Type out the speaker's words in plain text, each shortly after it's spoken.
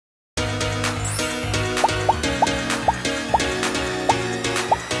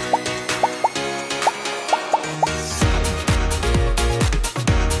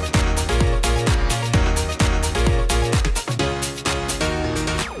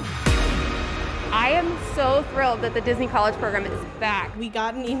so thrilled that the Disney College program is back. We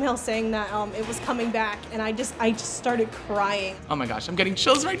got an email saying that it was coming back, and I just started crying. Oh my gosh, I'm getting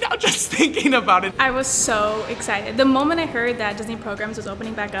chills right now just thinking about it. I was so excited. The moment I heard that Disney Programs was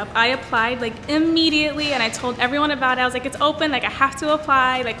opening back up, I applied like immediately, and I told everyone about it. I was like, it's open, like I have to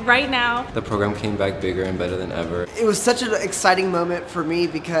apply, like right now. The program came back bigger and better than ever. It was such an exciting moment for me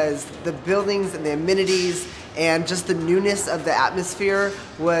because the buildings and the amenities and just the newness of the atmosphere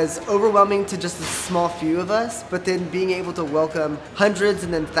was overwhelming to just a small few of us, but then being able to welcome hundreds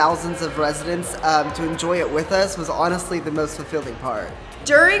and then thousands of residents to enjoy it with us was honestly the most fulfilling part.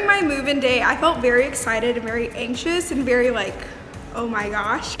 During my move-in day, I felt very excited and very anxious and very like, oh my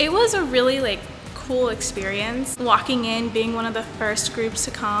gosh. It was a really like cool experience. Walking in, being one of the first groups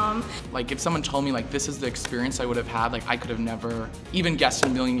to come. Like if someone told me like this is the experience I would have had, like I could have never even guessed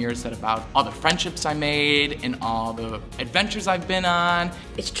in a million years that about all the friendships I made and all the adventures I've been on.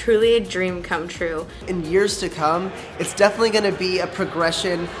 It's truly a dream come true. In years to come, it's definitely going to be a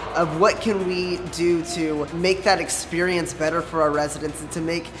progression of what can we do to make that experience better for our residents and to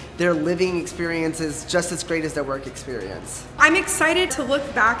make their living experiences just as great as their work experience. I'm excited to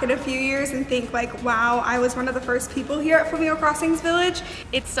look back in a few years and think like, wow, I was one of the first people here at Flamingo Crossings Village.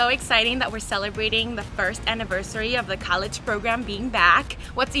 It's so exciting that we're celebrating the first anniversary of the college program being back.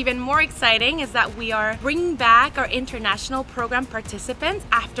 What's even more exciting is that we are bringing back our international program participants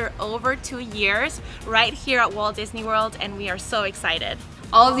after over 2 years right here at Walt Disney World, and we are so excited.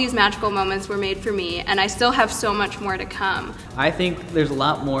 All of these magical moments were made for me, and I still have so much more to come. I think there's a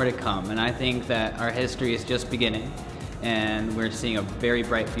lot more to come, and I think that our history is just beginning, and we're seeing a very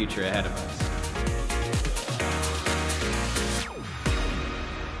bright future ahead of us.